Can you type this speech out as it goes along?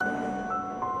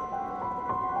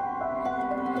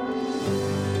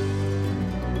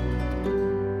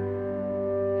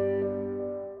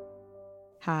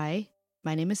Hi,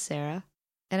 my name is Sarah,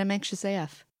 and I'm Anxious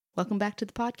AF. Welcome back to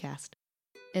the podcast.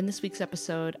 In this week's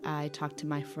episode, I talked to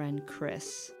my friend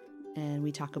Chris, and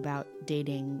we talk about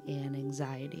dating and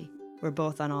anxiety. We're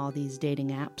both on all these dating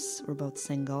apps. We're both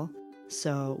single.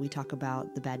 So we talk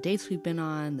about the bad dates we've been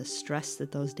on, the stress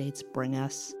that those dates bring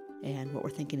us, and what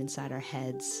we're thinking inside our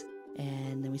heads.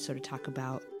 And then we sort of talk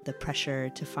about the pressure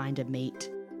to find a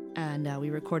mate. And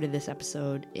we recorded this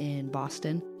episode in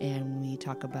Boston, and we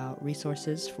talk about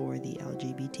resources for the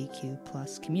LGBTQ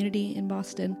plus community in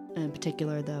Boston, in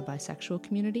particular the bisexual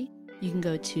community. You can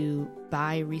go to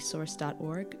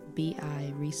biresource.org,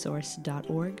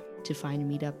 biresource.org, to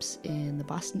find meetups in the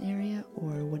Boston area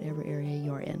or whatever area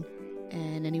you're in.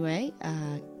 And anyway,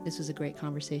 this was a great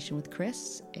conversation with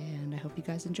Chris, and I hope you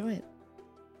guys enjoy it.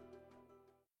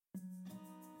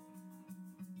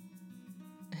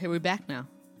 Hey, we're back now.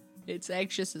 It's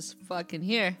Anxious as fucking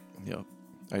here. Yep.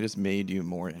 I just made you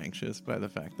more anxious by the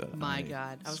fact that My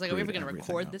God. I was like, are we ever going to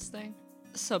record this thing?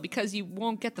 So because you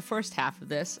won't get the first half of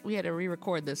this, we had to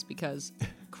re-record this because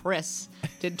Chris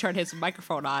didn't turn his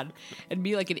microphone on, and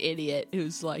me like an idiot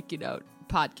who's like, you know,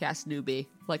 podcast newbie.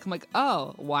 Like, I'm like,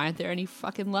 oh, why aren't there any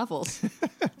fucking levels?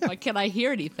 Why can't I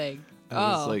hear anything?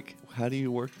 I was like, how do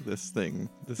you work this thing?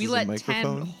 We let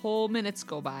 10 whole minutes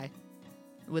go by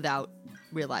without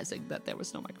realizing that there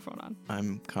was no microphone on.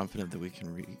 I'm confident that we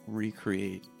can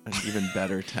recreate an even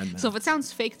better 10 minutes. So if it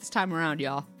sounds fake this time around,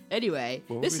 y'all. Anyway,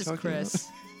 this is Chris.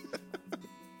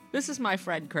 This is my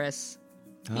friend Chris.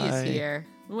 Hi. He is here.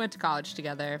 We went to college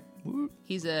together. Woo.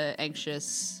 He's an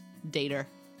anxious dater.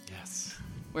 Yes.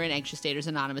 We're in Anxious Daters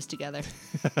Anonymous together.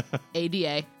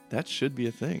 ADA. That should be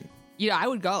a thing. You know, I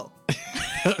would go.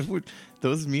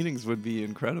 Those meetings would be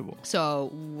incredible.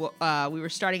 So we were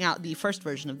starting out the first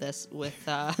version of this with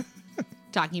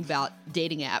talking about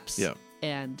dating apps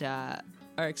and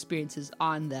our experiences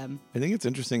on them. I think it's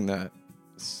interesting that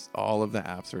all of the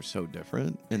apps are so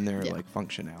different in their like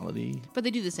functionality. But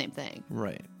they do the same thing.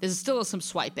 Right. There's still some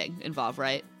swiping involved,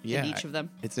 right? Yeah. In each of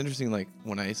them. It's interesting, like,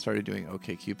 when I started doing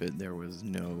OkCupid, there was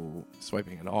no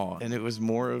swiping at all. And it was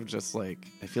more of just, like,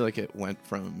 I feel like it went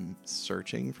from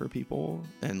searching for people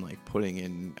and, like, putting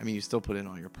in, I mean, you still put in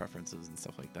all your preferences and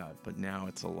stuff like that, but now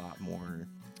it's a lot more,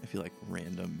 I feel like,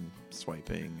 random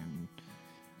swiping, and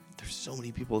there's so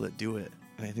many people that do it.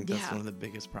 And I think that's one of the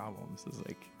biggest problems is,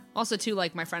 like... Also, too,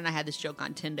 like, my friend and I had this joke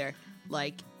on Tinder,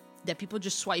 like, that people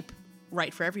just swipe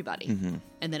right for everybody. Mm-hmm.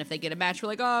 And then if they get a match, we're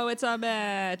like, oh, it's a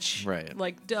match. Right.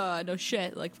 Like, duh, no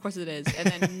shit. Like, of course it is. And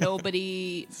then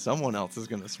nobody... Someone else is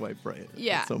going to swipe right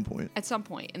at some point. At some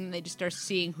point. And then they just start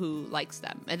seeing who likes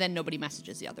them. And then nobody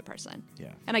messages the other person.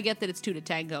 Yeah. And I get that it's two to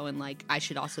tango, and, like, I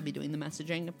should also be doing the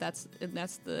messaging if that's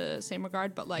the same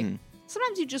regard. But, like...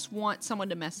 Sometimes you just want someone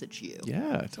to message you.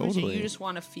 Yeah, totally. You just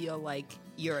want to feel like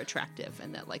you're attractive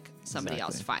and that like somebody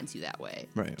else finds you that way.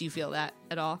 Right. Do you feel that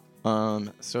at all?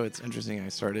 So it's interesting. I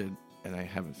started, and I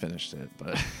haven't finished it,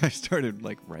 but I started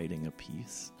like writing a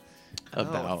piece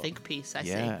about a think piece. I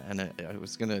see. Yeah, and I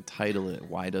was gonna title it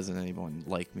 "Why Doesn't Anyone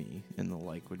Like Me?" and the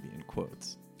 "like" would be in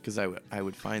quotes, because I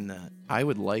would find that I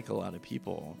would like a lot of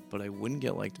people, but I wouldn't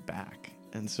get liked back,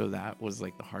 and so that was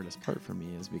like the hardest part for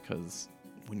me, is because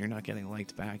when you're not getting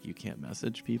liked back, you can't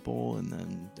message people, and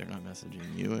then they're not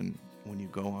messaging you. And when you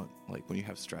go on, like when you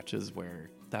have stretches where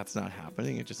that's not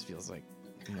happening, it just feels like,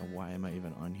 you know, why am I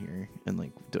even on here? And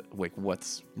like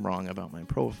what's wrong about my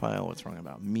profile? What's wrong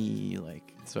about me?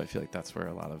 Like, so I feel like that's where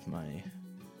a lot of my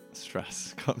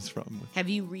stress comes from. Have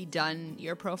you redone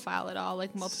your profile at all,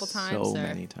 like multiple times? So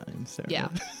many times, Sarah. Yeah.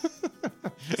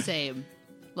 Same.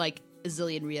 Like a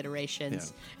zillion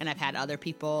reiterations, and I've had other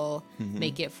people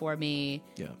make it for me.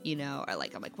 Yeah. You know, or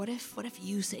like I'm like, what if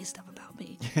you say stuff about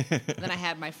me? Then I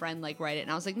had my friend like write it, and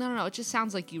I was like, no, it just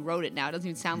sounds like you wrote it now. It doesn't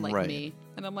even sound like me.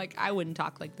 And I'm like, I wouldn't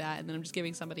talk like that. And then I'm just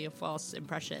giving somebody a false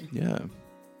impression. Yeah,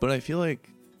 but I feel like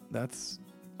that's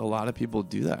a lot of people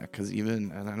do that, because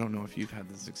even, and I don't know if you've had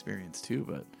this experience too,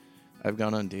 but I've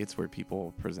gone on dates where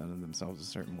people presented themselves a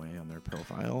certain way on their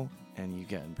profile, and you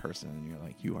get in person and you're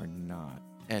like, you are not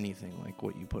anything like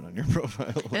what you put on your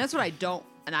profile. And that's what I don't,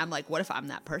 and I'm like, what if I'm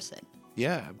that person?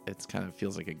 Yeah, it's kind of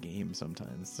feels like a game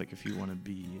sometimes. It's like if you want to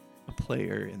be a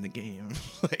player in the game,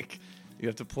 like you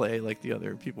have to play like the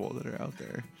other people that are out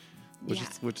there,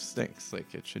 which stinks.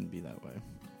 Like it shouldn't be that way.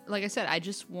 Like I said, I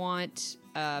just want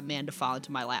a man to fall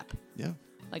into my lap. Yeah.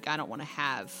 Like I don't want to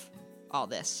have all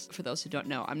this. For those who don't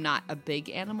know, I'm not a big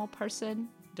animal person.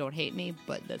 Don't hate me,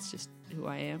 but that's just who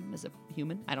I am as a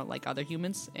human. I don't like other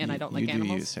humans, and I don't like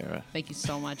animals. You, Sarah. Thank you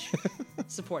so much.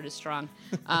 Support is strong.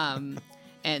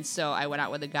 And so I went out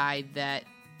with a guy that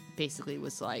basically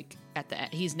was like,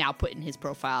 he's now put in his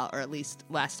profile, or at least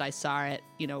last I saw it,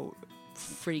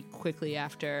 pretty quickly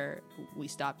after we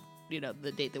stopped,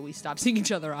 the date that we stopped seeing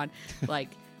each other on, like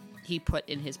he put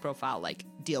in his profile like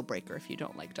deal breaker if you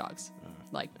don't like dogs.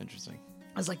 Like interesting.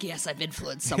 I was like, yes, I've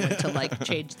influenced someone to like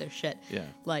change their shit. Yeah.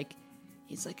 Like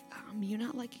he's like, you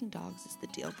not liking dogs is the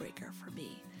deal breaker for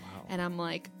me. Wow. And I'm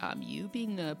like, you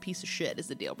being a piece of shit is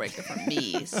the deal breaker for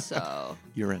me. So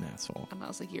you're an asshole. And I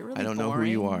was like, you're really I don't boring. know who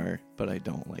you are, but I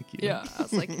don't like you. Yeah. I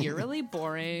was like, you're really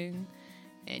boring.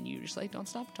 And you just like don't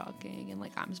stop talking. And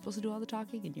like I'm supposed to do all the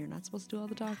talking and you're not supposed to do all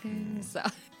the talking. So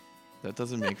that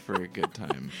doesn't make for a good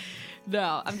time.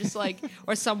 No, I'm just like,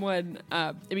 or someone,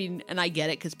 and I get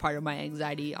it because part of my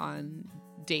anxiety on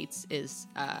dates is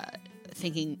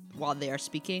thinking while they are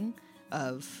speaking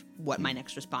of what my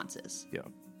next response is. Yeah.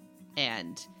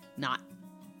 And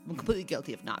I'm completely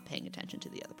guilty of not paying attention to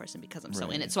the other person because I'm so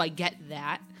Right. in it. So I get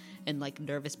that and like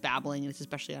nervous babbling, and it's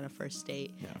especially on a first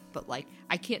date. Yeah. But like,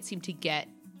 I can't seem to get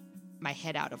my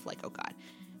head out of like, oh God,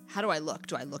 how do I look?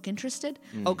 Do I look interested?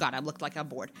 Oh God, I look like I'm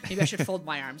bored. Maybe I should fold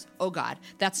my arms. Oh God,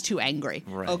 that's too angry.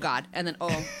 Right. Oh God. And then,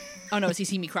 oh no, is he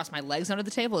seeing me cross my legs under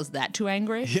the table? Is that too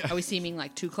angry? Yeah. Are we seeming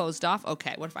like too closed off?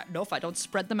 Okay, what if I don't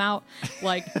spread them out?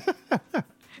 Like,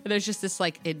 there's just this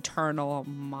like internal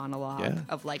monologue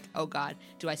of like, oh God,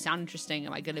 do I sound interesting?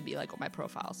 Am I going to be like what my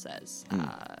profile says?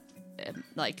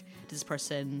 Like, does this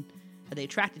person, are they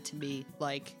attracted to me?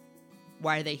 Like,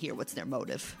 why are they here? What's their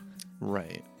motive?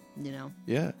 Right.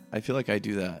 Yeah, I feel like I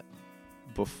do that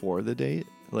before the date.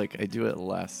 Like I do it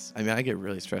less. I mean, I get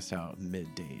really stressed out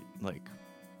mid-date, like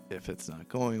if it's not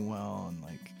going well and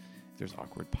like there's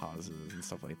awkward pauses and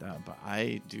stuff like that. But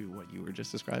I do what you were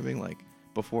just describing, like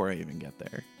before I even get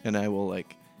there, and I will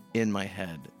like in my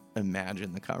head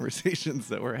imagine the conversations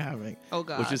that we're having. Oh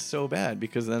God. Which is so bad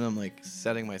because then I'm like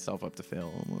setting myself up to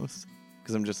fail almost,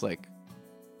 because I'm just like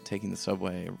taking the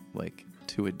subway like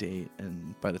to a date,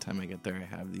 and by the time I get there I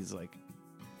have these like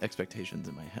expectations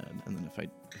in my head, and then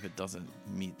if it doesn't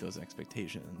meet those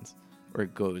expectations or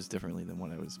it goes differently than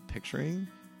what I was picturing,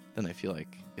 then I feel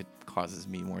like it causes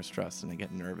me more stress and I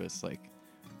get nervous like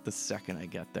the second I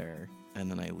get there,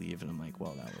 and then I leave and I'm like,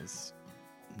 well, that was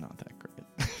not that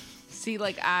great. See,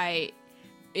 like I've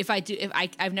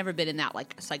never been in that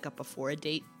like psych up before a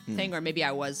date thing, or maybe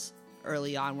I was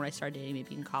early on when I started dating,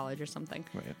 maybe in college or something.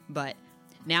 Right. But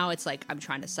now it's like I'm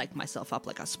trying to psych myself up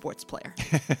like a sports player.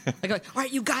 like, all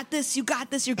right, you got this, you're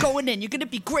going in, you're gonna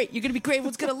be great,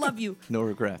 everyone's gonna love you. No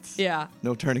regrets. Yeah.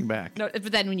 No turning back. No,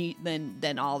 but then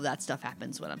then all of that stuff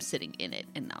happens when I'm sitting in it,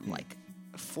 and I'm like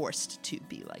forced to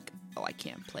be like, oh, I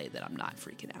can't play that I'm not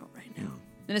freaking out right now.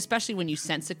 And especially when you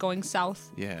sense it going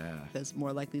south. Yeah. Because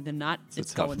more likely than not, it's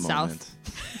a tough going moment.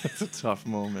 south. It's a tough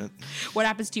moment. What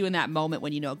happens to you in that moment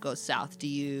when you know it goes south? Do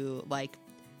you like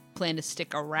plan to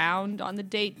stick around on the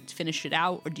date, finish it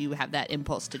out, or do you have that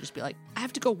impulse to just be like, I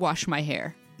have to go wash my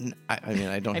hair? I mean,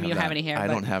 I don't. you don't have any hair. I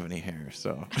don't have any hair,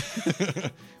 so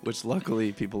which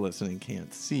luckily people listening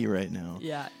can't see right now.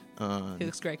 Yeah, he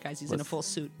looks great, guys. He's in a full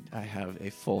suit. I have a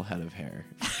full head of hair.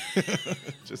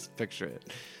 Just picture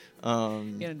it.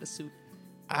 Get in the suit.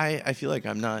 I feel like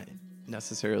I'm not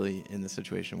necessarily in the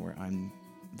situation where I'm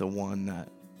the one that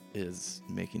is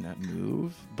making that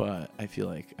move, but I feel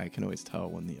like I can always tell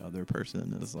when the other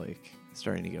person is like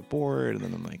starting to get bored, and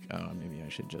then I'm like, oh, maybe I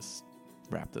should just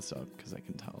wrap this up because I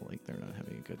can tell like they're not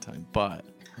having a good time. But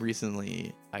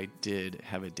recently I did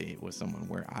have a date with someone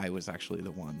where I was actually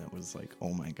the one that was like,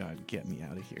 oh my God, get me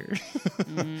out of here.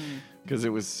 Because it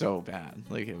was so bad.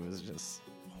 Like it was just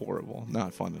horrible,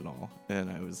 not fun at all. And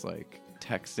I was like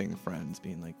texting friends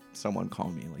being like, someone call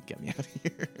me, like get me out of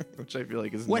here. Which I feel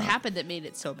like is what happened that made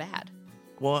it so bad?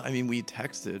 Well, I mean, we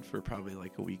texted for probably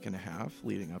like a week and a half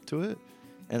leading up to it,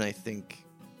 and I think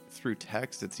through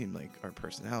text it seemed like our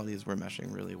personalities were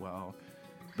meshing really well.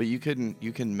 But you can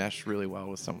mesh really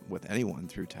well with anyone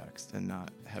through text and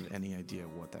not have any idea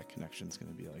what that connection is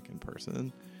going to be like in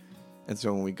person. And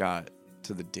so when we got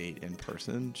to the date in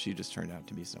person, she just turned out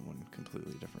to be someone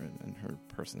completely different, and her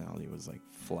personality was like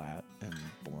flat and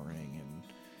boring, and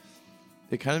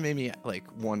it kind of made me like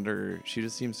wonder. She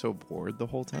just seemed so bored the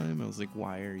whole time. I was like,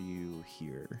 why are you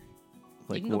here?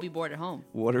 Like, you can go be bored at home.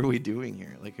 What are we doing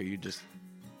here? Like, are you just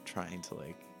trying to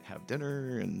like have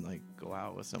dinner and like go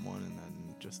out with someone and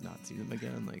then just not see them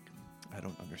again? Like, I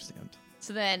don't understand.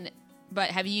 So then, but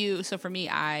have you, so for me,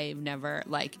 I've never,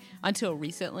 like, until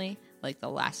recently, like the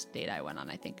last date I went on,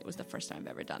 I think it was the first time I've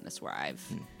ever done this where I've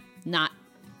not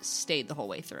stayed the whole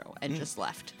way through and just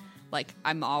left. Like,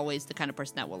 I'm always the kind of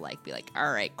person that will like be like,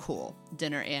 all right, cool,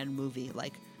 dinner and movie,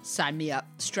 like sign me up,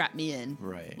 strap me in,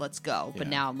 Right? Let's go. But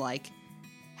Yeah. now I'm like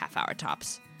half hour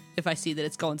tops, If I see that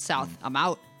it's going south, I'm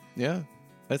out. Yeah.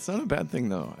 That's not a bad thing,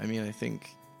 though. I mean, I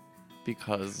think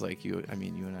because, like, you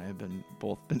and I have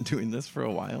both been doing this for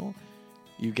a while,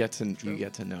 you get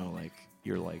to know, like,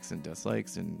 your likes and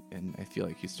dislikes, and I feel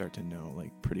like you start to know,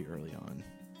 like, pretty early on,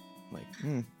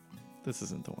 like, this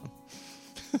isn't the one.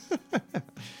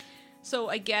 So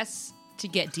I guess to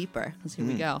get deeper, because here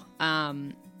we go.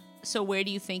 So where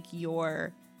do you think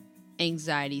your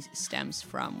anxiety stems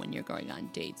from when you're going on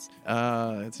dates?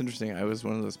 It's interesting. I was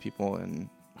one of those people in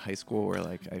high school where,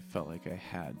 like, I felt like I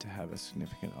had to have a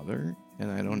significant other,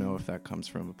 and I don't know if that comes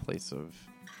from a place of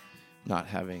not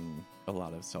having a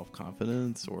lot of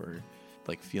self-confidence or,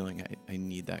 like, feeling I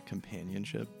need that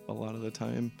companionship a lot of the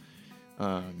time.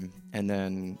 And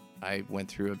then I went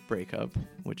through a breakup,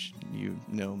 which you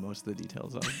know most of the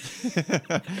details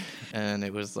of. And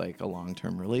it was like a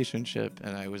long-term relationship,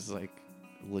 and I was like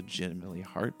legitimately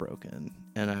heartbroken.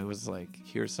 And I was like,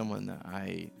 here's someone that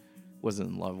I was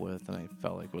in love with, and I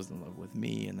felt like was in love with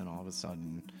me, and then all of a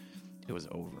sudden it was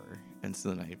over. And so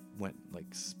then I went, like,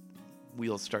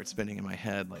 wheels start spinning in my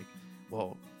head, like,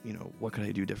 well, you know, what could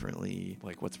I do differently?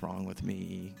 Like, what's wrong with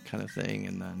me, kind of thing.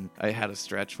 And then I had a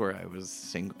stretch where I was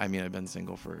single. I mean, I've been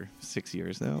single for 6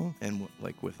 years now. And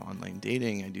like with online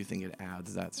dating, I do think it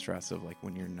adds that stress of, like,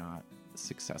 when you're not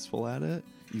successful at it,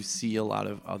 you see a lot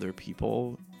of other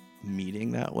people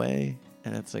meeting that way.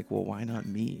 And it's like, well, why not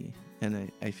me?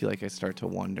 And I feel like I start to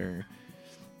wonder,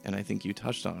 and I think you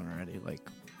touched on it already, like,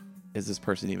 is this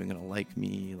person even going to like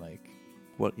me? Like,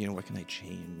 what can I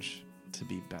change to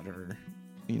be better,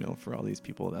 for all these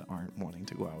people that aren't wanting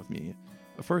to go out with me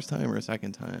a first time or a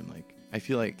second time? Like, I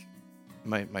feel like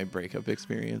my breakup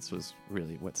experience was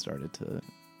really what started to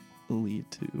lead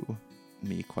to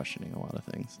me questioning a lot of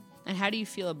things. And how do you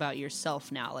feel about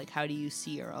yourself now? Like, how do you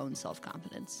see your own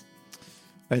self-confidence?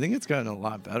 I think it's gotten a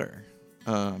lot better,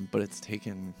 but it's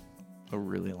taken a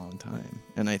really long time.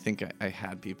 And I think I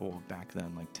had people back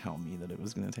then, like, tell me that it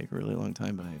was going to take a really long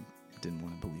time, but I didn't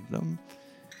want to believe them.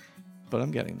 But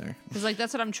I'm getting there. Because, like,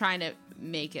 that's what I'm trying to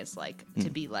make is, like, to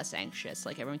be less anxious.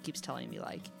 Like, everyone keeps telling me,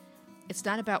 like, it's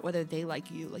not about whether they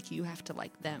like, you have to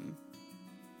like them.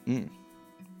 And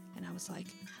I was like,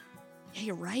 yeah,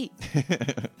 you're right.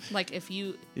 Like, if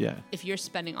you're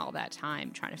spending all that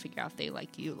time trying to figure out if they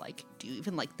like you, like, do you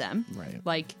even like them? Right.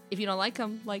 Like, if you don't like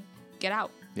them, like, get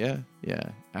out. Yeah.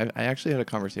 I actually had a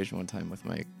conversation one time with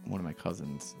one of my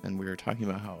cousins, and we were talking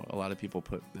about how a lot of people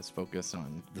put this focus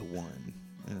on the one,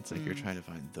 and it's like you're trying to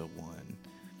find the one.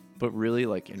 But really,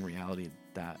 like, in reality,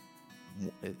 that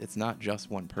it's not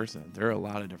just one person. There are a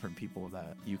lot of different people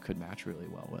that you could match really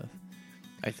well with.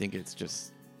 I think it's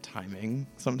just timing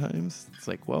sometimes. It's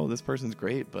like, well, this person's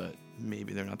great, but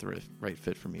maybe they're not the right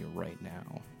fit for me right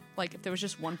now. Like, if there was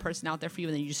just one person out there for you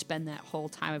and then you just spend that whole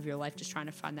time of your life just trying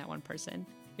to find that one person,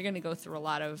 you're going to go through a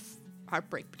lot of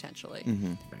heartbreak potentially.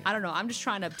 Mm-hmm. Right. I don't know. I'm just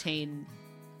trying to obtain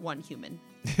one human.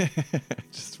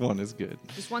 Just one is good.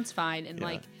 Just one's fine. And,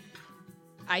 like,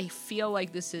 I feel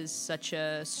like this is such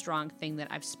a strong thing that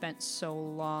I've spent so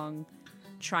long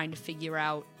trying to figure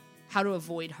out how to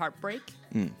avoid heartbreak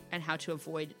and how to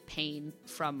avoid pain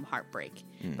from heartbreak.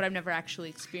 But I've never actually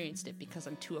experienced it because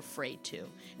I'm too afraid to.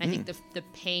 And I think the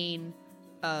pain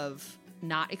of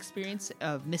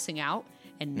of missing out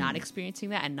and not experiencing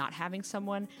that and not having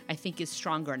someone, I think is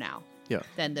stronger now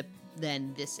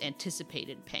than this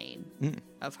anticipated pain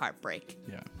of heartbreak.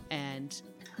 Yeah. And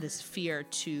this fear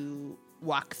to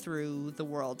walk through the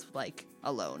world, like,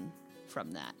 alone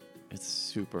from that. It's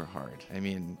super hard. I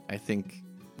mean, I think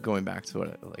going back to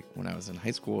what, like, when I was in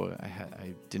high school,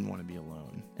 I didn't want to be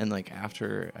alone. And, like,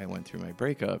 after I went through my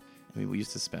breakup, I mean, we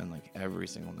used to spend, like, every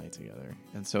single night together.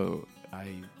 And so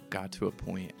I got to a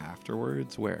point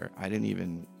afterwards where I didn't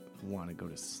even want to go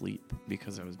to sleep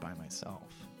because I was by myself.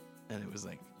 And it was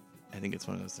like, I think it's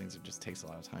one of those things that just takes a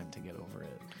lot of time to get over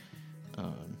it.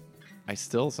 I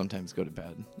still sometimes go to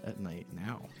bed at night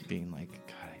now being like,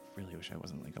 God, I really wish I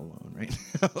wasn't, like, alone right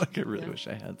now. Like, I really wish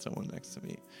I had someone next to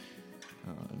me.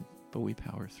 But we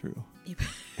power through.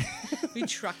 We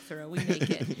truck through. We make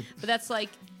it. But that's like,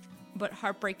 but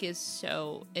heartbreak is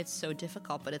so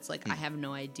difficult. But it's like, I have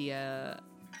no idea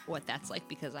what that's like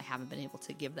because I haven't been able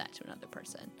to give that to another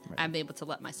person. Right. I haven't been able to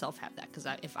let myself have that because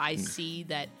if I see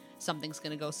that something's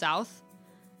going to go south,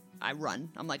 I run.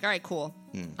 I'm like, all right, cool.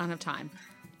 I don't have time.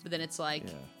 But then it's like,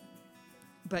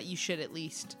 but you should at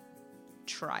least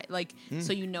try, like,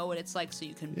 so you know what it's like, so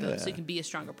you can build, so you can be a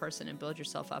stronger person and build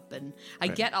yourself up. And I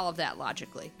get all of that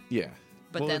logically. Yeah.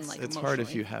 But then, like, it's hard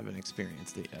if you haven't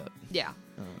experienced it yet. Yeah.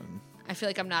 I feel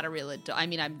like I'm not a real adult. I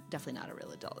mean, I'm definitely not a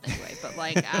real adult anyway, but,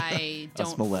 like, I don't.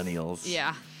 Us millennials.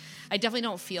 Yeah. I definitely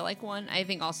don't feel like one. I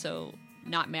think also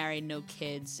not married, no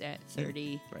kids at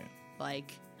 30. Right.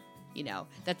 Like, you know,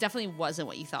 that definitely wasn't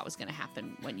what you thought was going to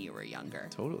happen when you were younger.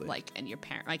 Totally. Like, and your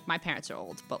parent, like my parents are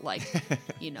old, but like,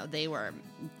 you know, they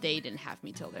didn't have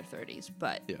me till their 30s.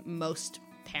 But most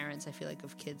parents, I feel like,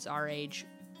 of kids our age,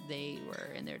 they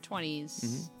were in their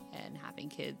 20s and having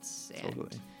kids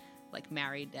and like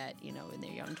married at, you know, in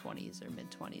their young 20s or mid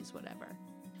 20s, whatever.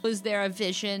 Was there a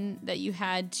vision that you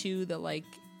had too, that like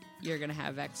you're gonna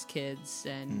have X kids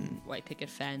and white picket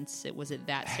fence? Was it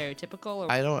that stereotypical?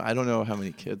 Or? I don't know how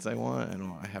many kids I want.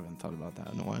 I haven't thought about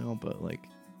that in a while, but like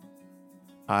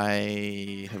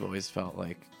I have always felt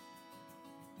like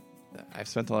I've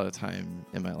spent a lot of time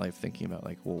in my life thinking about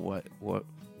like, well,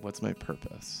 what's my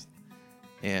purpose?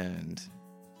 And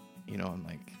you know, I'm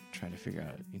like trying to figure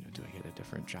out, you know, do I get a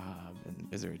different job? And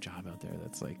is there a job out there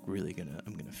that's like really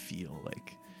I'm gonna feel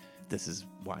like this is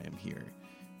why I'm here?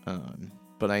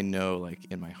 But I know, like,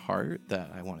 in my heart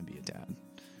that I want to be a dad.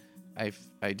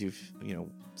 I do, you know,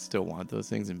 still want those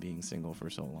things, and being single for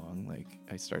so long, like,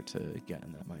 I start to get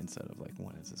in that mindset of, like,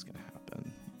 when is this going to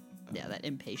happen? Yeah, that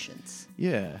impatience.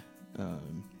 Yeah.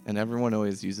 And everyone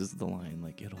always uses the line,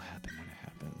 like, it'll happen when it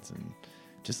happens, and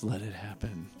just let it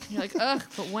happen. You're like, ugh,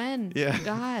 but when? Yeah.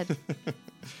 God.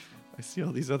 I see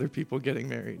all these other people getting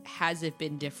married. Has it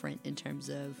been different in terms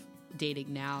of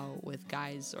dating now with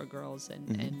guys or girls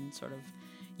and sort of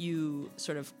you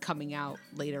sort of coming out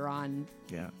later on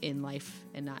in life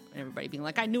and not everybody being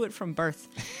like, I knew it from birth,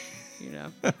 you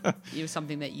know? It was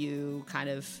something that you kind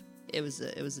of, it was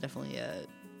definitely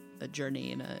a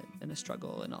journey and a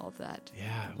struggle and all of that.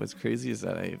 Yeah. What's crazy is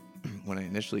that when I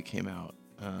initially came out,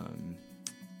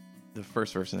 the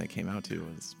first person I came out to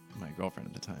was my girlfriend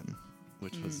at the time,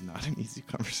 which was not an easy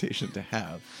conversation to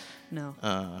have. No.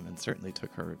 And certainly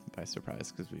took her by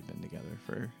surprise because we've been together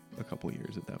for a couple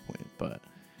years at that point. But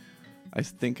I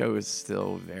think I was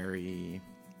still very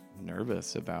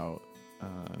nervous about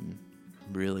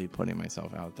really putting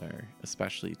myself out there,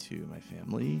 especially to my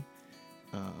family,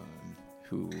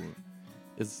 who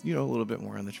is, you know, a little bit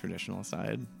more on the traditional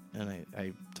side. And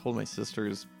I told my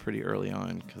sisters pretty early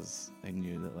on because I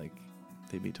knew that, like,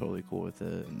 they'd be totally cool with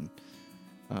it. And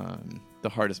the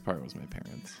hardest part was my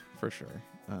parents, for sure,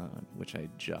 which I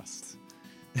just...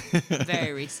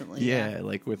 Very recently. Yeah,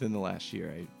 like within the last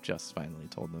year, I just finally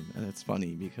told them. And it's funny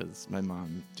because my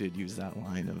mom did use that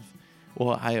line of,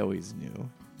 well, I always knew.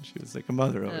 She was like, a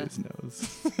mother always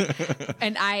knows.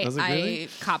 And I like, really?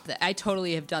 cop that. I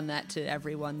totally have done that to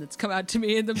everyone that's come out to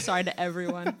me, and I'm sorry to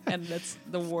everyone. And that's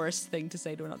the worst thing to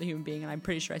say to another human being, and I'm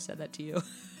pretty sure I said that to you.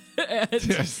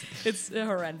 It's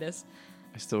horrendous.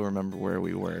 I still remember where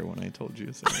we were when I told you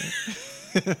to say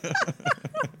that.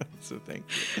 So thank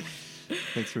you.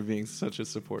 Thanks for being such a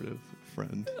supportive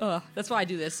friend. That's why I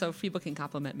do this, so people can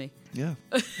compliment me. Yeah.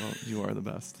 Well, you are the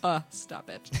best. Stop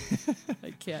it.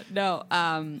 I can't. No,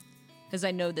 because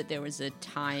I know that there was a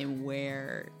time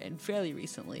where, and fairly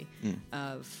recently,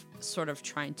 of sort of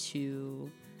trying to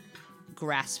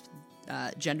grasp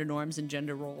gender norms and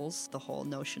gender roles. The whole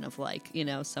notion of, like, you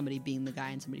know, somebody being the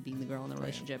guy and somebody being the girl in a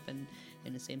relationship, and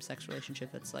in a same-sex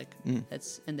relationship, that's like,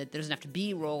 that's, and that there doesn't have to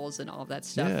be roles and all of that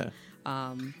stuff.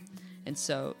 Yeah. And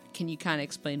so can you kind of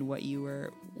explain what you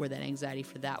where that anxiety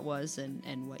for that was,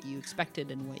 and what you expected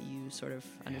and what you sort of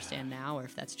understand now, or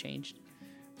if that's changed?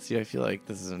 See, I feel like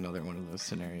this is another one of those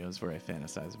scenarios where I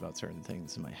fantasize about certain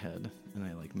things in my head, and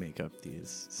I like make up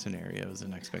these scenarios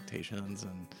and expectations.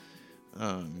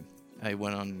 And I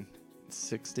went on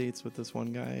 6 dates with this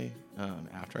one guy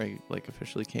after I like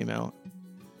officially came out,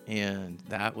 and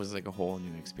that was like a whole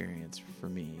new experience for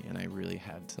me. And I really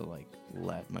had to like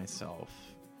let myself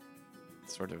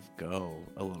sort of go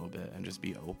a little bit and just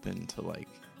be open to like,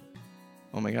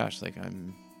 oh my gosh, like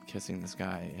I'm kissing this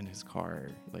guy in his car,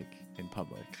 like in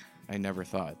public. I never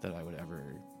thought that I would ever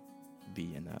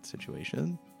be in that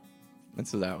situation. And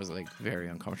so that was like very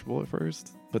uncomfortable at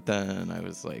first. But then I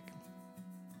was like,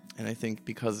 and I think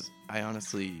because I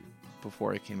honestly,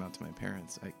 before I came out to my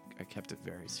parents, I kept it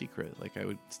very secret. Like I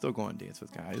would still go on dates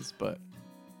with guys, but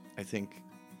I think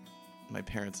my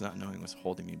parents not knowing was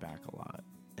holding me back a lot.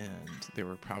 And there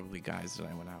were probably guys that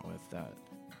I went out with that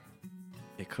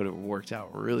it could have worked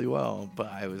out really well, but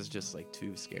I was just like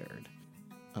too scared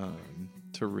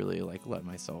to really like let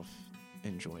myself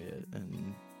enjoy it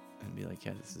and be like,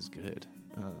 yeah, this is good.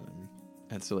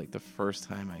 And so like the first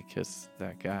time I kissed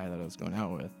that guy that I was going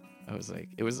out with, I was like,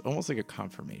 it was almost like a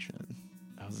confirmation.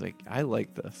 I was like, I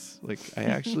like this. Like I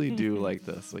actually do like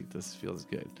this. Like this feels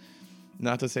good.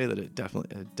 Not to say that it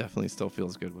definitely still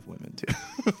feels good with women too.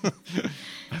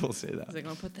 I will say that. I was like,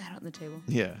 I'll put that on the table.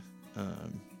 Yeah.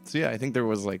 So yeah, I think there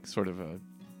was like sort of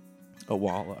a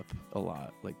wall up a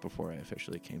lot, like before I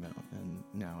officially came out, and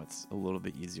now it's a little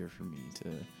bit easier for me to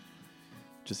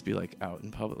just be like out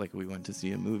in public. Like we went to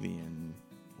see a movie and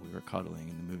we were cuddling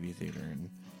in the movie theater, and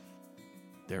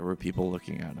there were people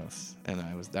looking at us, and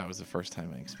that was the first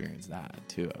time I experienced that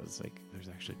too. I was like, there's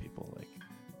actually people like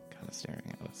kind of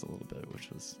staring at us a little bit,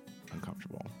 which was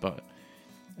uncomfortable. But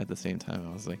at the same time,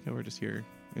 I was like, oh, we're just here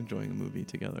enjoying a movie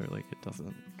together. Like it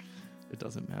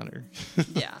doesn't matter.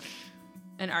 Yeah.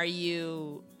 And are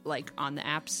you like on the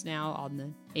apps now, on the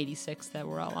 86 that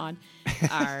we're all on?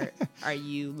 Are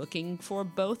you looking for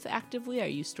both actively? Are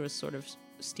you sort of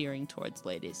steering towards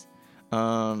ladies?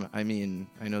 I mean,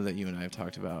 I know that you and I have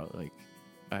talked about like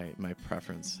my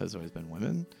preference has always been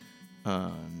women.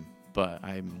 But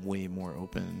I'm way more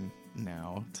open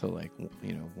now to like,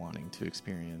 wanting to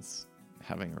experience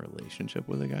having a relationship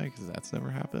with a guy, because that's never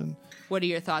happened. What are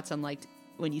your thoughts on like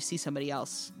when you see somebody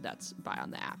else that's bi on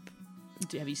the app?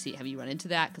 Have you run into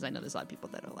that? Because I know there's a lot of people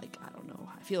that are like, I don't know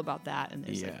how I feel about that, and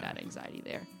there's like that anxiety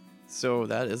there. So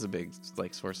that is a big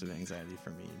like source of anxiety for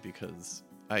me, because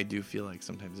I do feel like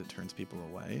sometimes it turns people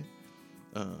away.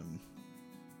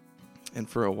 And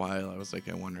for a while I was like,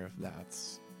 I wonder if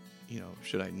that's,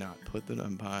 should I not put that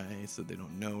I'm bi so they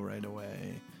don't know right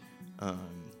away?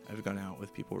 I've gone out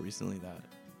with people recently that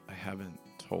I haven't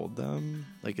told them.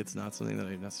 Like it's not something that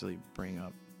I necessarily bring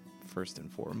up first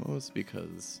and foremost,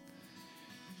 because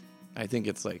I think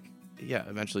it's like, yeah,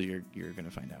 eventually you're going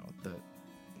to find out that,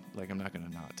 like, I'm not going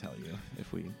to not tell you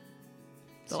if we.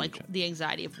 So like the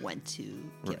anxiety of when to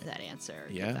give that answer,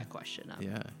 give that question up.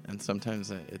 Yeah, and sometimes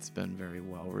it's been very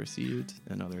well received,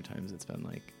 and other times it's been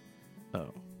like,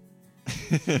 oh,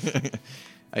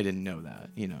 I didn't know that,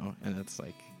 and it's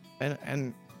like,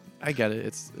 and I get it.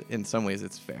 It's in some ways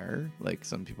it's fair. Like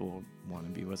some people want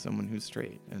to be with someone who's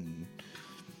straight, and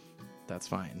that's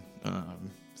fine.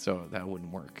 So that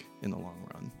wouldn't work in the long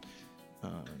run.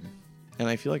 And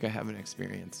I feel like I haven't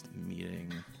experienced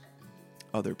meeting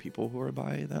other people who are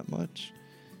bi that much.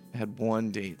 I had one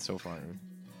date so far,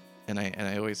 and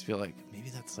I always feel like maybe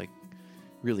that's like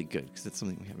really good, because it's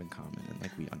something we have in common and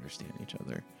like we understand each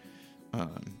other.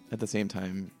 At the same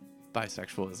time,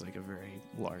 bisexual is like a very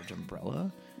large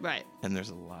umbrella, right? And there's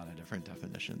a lot of different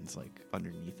definitions like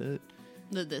underneath it.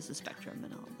 There's a spectrum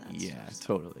and all of that. Yeah,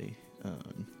 totally.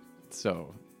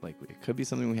 So like it could be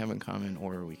something we have in common,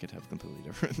 or we could have completely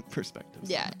different perspectives.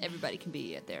 Yeah, everybody can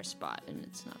be at their spot, and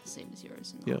it's not the same as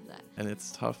yours and all of that. And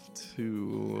it's tough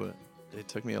it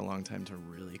took me a long time to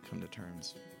really come to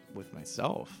terms with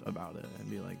myself about it and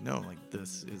be like, no, like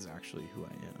this is actually who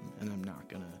I am, and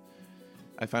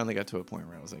I finally got to a point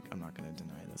where I was like, I'm not gonna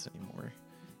deny this anymore.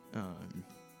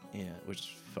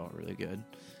 Which felt really good.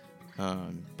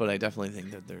 But I definitely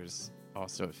think that there's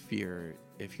also a fear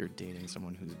if you're dating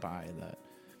someone who's bi, that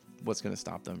what's going to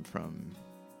stop them from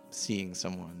seeing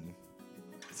someone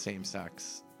same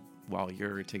sex while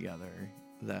you're together,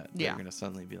 that they're going to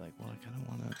suddenly be like, well, I kind of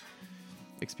want to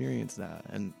experience that.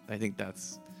 And I think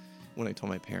that's when I told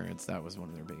my parents, that was one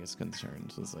of their biggest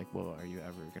concerns, was like, well, are you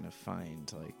ever going to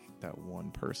find like that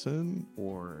one person,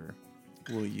 or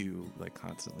will you like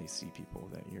constantly see people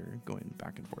that you're going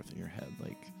back and forth in your head?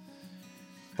 Like,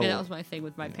 and that was my thing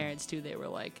with my parents too. They were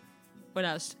like,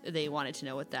 they wanted to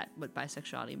know what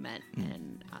bisexuality meant,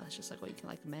 and I was just like, well, you can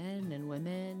like men and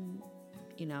women,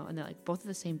 and they're like, both at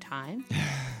the same time.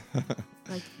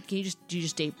 Like, do you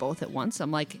just date both at once?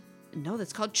 I'm like, no,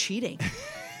 that's called cheating.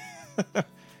 And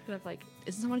I'm like,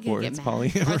 isn't someone gonna get mad?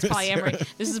 Polyamory. Or it's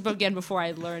polyamory. This is again before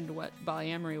I learned what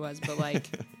polyamory was, but like,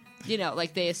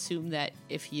 like they assume that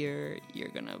if you're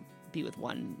gonna be with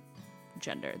one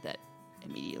gender, that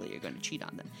immediately you're going to cheat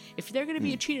on them. If they're going to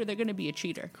be a cheater, they're going to be a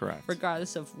cheater. Correct.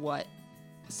 Regardless of what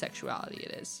sexuality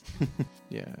it is.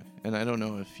 Yeah. And I don't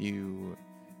know if you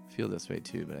feel this way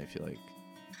too, but I feel like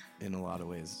in a lot of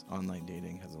ways, online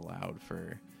dating has allowed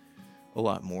for a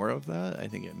lot more of that. I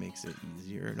think it makes it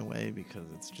easier in a way, because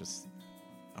it's just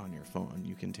on your phone.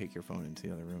 You can take your phone into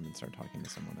the other room and start talking to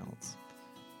someone else.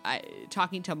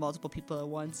 Talking to multiple people at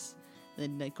once, and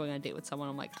then like going on a date with someone,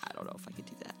 I'm like, I don't know if I could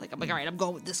do that. Like, I'm like, all right, I'm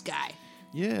going with this guy.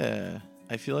 Yeah,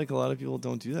 I feel like a lot of people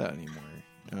don't do that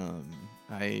anymore.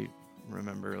 I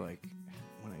remember like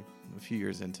when a few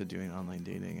years into doing online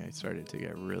dating, I started to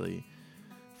get really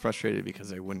frustrated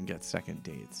because I wouldn't get second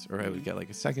dates, or I would get like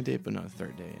a second date but not a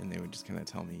third date, and they would just kind of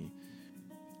tell me,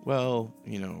 well,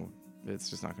 it's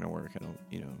just not going to work. I don't,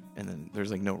 and then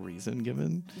there's like no reason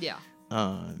given. Yeah.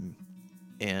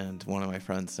 And one of my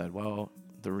friends said, well,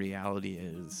 the reality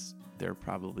is they're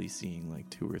probably seeing like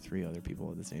 2 or 3 other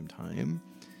people at the same time,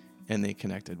 and they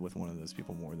connected with one of those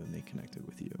people more than they connected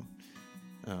with you.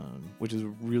 which is a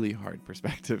really hard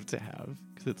perspective to have,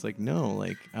 because it's like, no,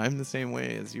 like I'm the same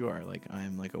way as you are. Like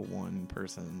I'm like a one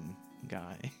person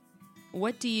guy.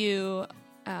 What do you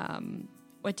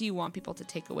want people to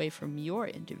take away from your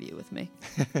interview with me?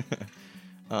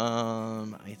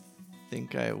 I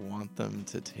think I want them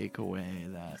to take away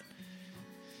that,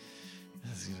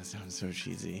 this is gonna sound so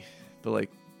cheesy, but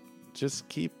like just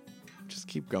keep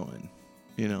going.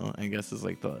 You know, I guess is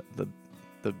like the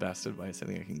best advice I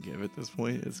think I can give at this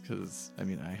point, is because I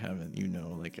mean I haven't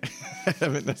I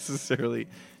haven't necessarily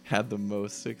had the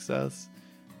most success.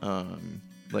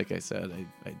 Like I said,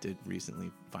 I did recently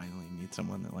finally meet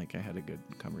someone that like I had a good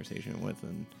conversation with,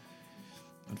 and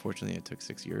unfortunately it took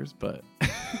 6 years, but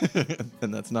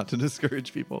and that's not to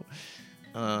discourage people.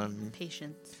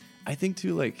 Patience. I think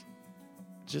too, like,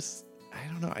 just I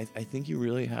don't know, I think you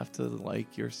really have to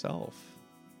like yourself.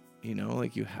 You know,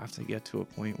 like you have to get to a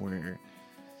point where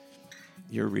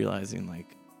you're realizing like,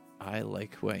 I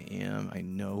like who I am. I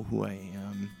know who I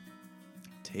am.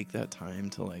 Take that time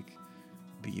to like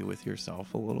be with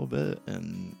yourself a little bit,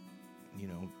 and, you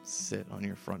know, sit on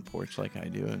your front porch like I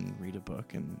do and read a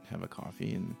book and have a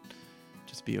coffee and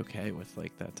just be okay with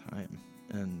like that time,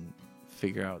 and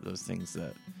figure out those things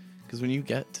that, because when you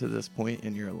get to this point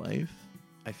in your life,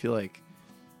 I feel like,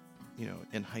 you know,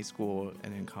 in high school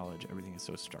and in college, everything is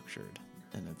so structured,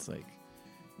 and it's like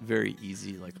very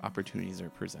easy, like opportunities are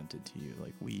presented to you.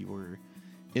 Like we were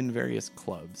in various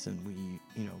clubs, and we,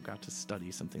 you know, got to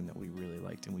study something that we really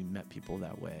liked, and we met people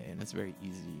that way, and it's very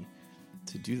easy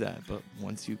to do that. But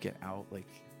once you get out like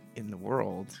in the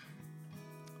world,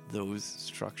 those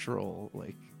structural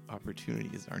like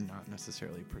opportunities are not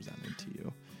necessarily presented to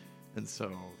you. And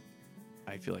so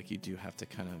I feel like you do have to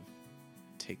kind of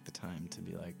take the time to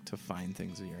be like, to find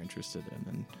things that you're interested in,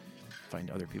 and find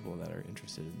other people that are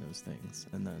interested in those things.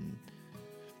 And then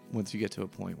once you get to a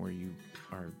point where you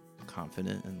are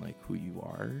confident in like who you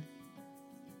are,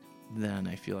 then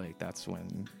I feel like that's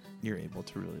when you're able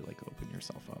to really like open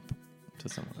yourself up to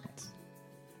someone else.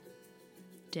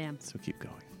 Damn. So keep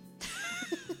going.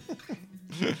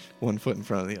 One foot in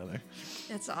front of the other.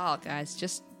 That's all, guys.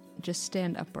 Just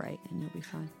stand upright and you'll be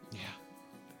fine. Yeah.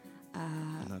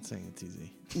 I'm not saying it's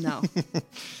easy. No.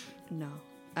 No.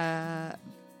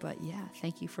 But yeah,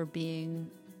 thank you for being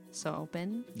so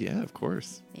open. Yeah, of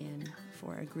course. And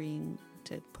for agreeing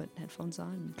to put headphones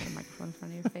on and put a microphone in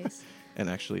front of your face. And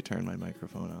actually turn my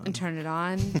microphone on. And turn it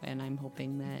on. And I'm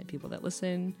hoping that people that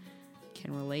listen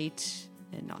can relate,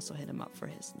 and also hit him up for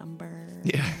his number.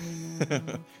 Yeah. You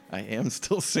know. I am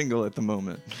still single at the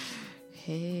moment.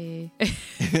 Hey.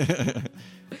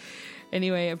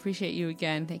 Anyway, I appreciate you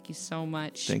again. Thank you so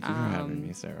much. Thank you for having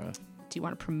me, Sarah. Do you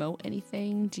want to promote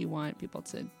anything? Do you want people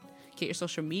to get your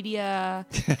social media?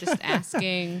 Just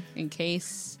asking in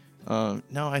case. No,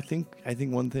 I think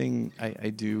one thing I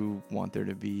do want there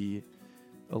to be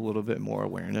a little bit more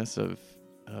awareness of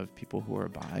people who are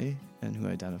bi and who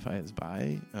identify as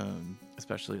bi,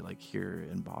 especially like here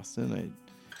in Boston.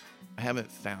 I haven't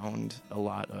found a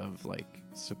lot of like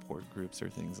support groups or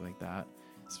things like that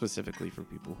specifically for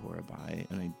people who are bi,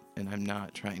 and I'm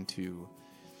not trying to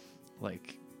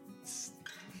like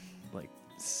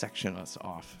section us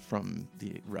off from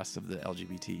the rest of the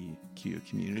LGBTQ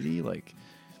community, like.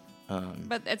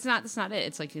 But that's not it.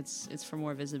 It's like it's for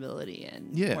more visibility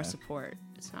and more support.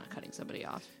 It's not cutting somebody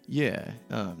off. Yeah,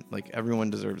 like everyone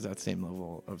deserves that same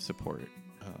level of support,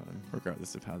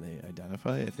 regardless of how they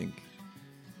identify. I think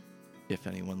if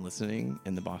anyone listening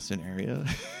in the Boston area,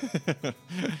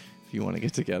 if you want to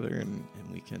get together and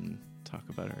we can talk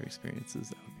about our experiences,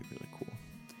 that would be really cool.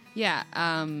 Yeah,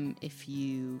 if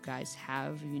you guys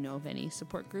know of any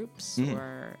support groups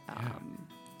or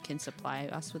can supply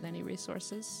us with any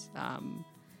resources,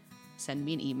 send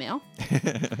me an email.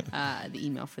 The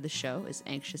email for the show is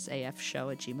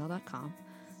anxiousafshow@gmail.com.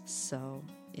 So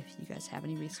if you guys have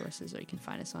any resources, or you can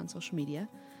find us on social media.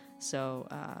 So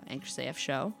Anxious AF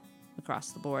Show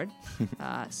across the board.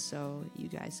 So you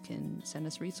guys can send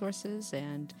us resources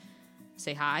and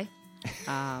say hi.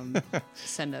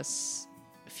 Send us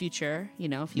future,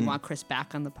 if you want Chris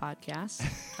back on the podcast.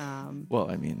 Well,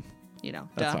 I mean,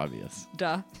 that's duh. obvious.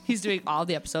 Duh. He's doing all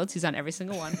the episodes. He's on every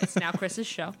single one. It's now Chris's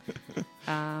show.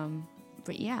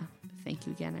 But yeah, thank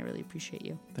you again. I really appreciate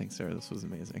you. Thanks, Sarah. This was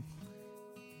amazing.